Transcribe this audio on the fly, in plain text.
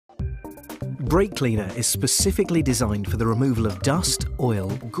Brake Cleaner is specifically designed for the removal of dust, oil,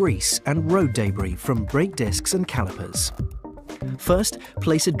 grease and road debris from brake discs and calipers. First,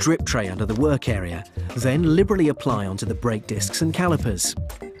 place a drip tray under the work area, then liberally apply onto the brake discs and calipers.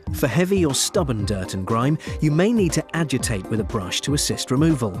 For heavy or stubborn dirt and grime, you may need to agitate with a brush to assist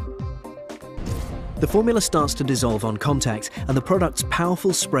removal. The formula starts to dissolve on contact, and the product's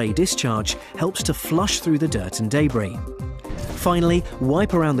powerful spray discharge helps to flush through the dirt and debris. Finally,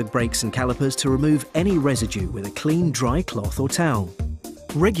 wipe around the brakes and calipers to remove any residue with a clean, dry cloth or towel.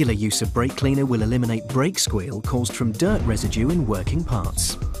 Regular use of brake cleaner will eliminate brake squeal caused from dirt residue in working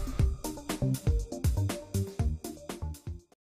parts.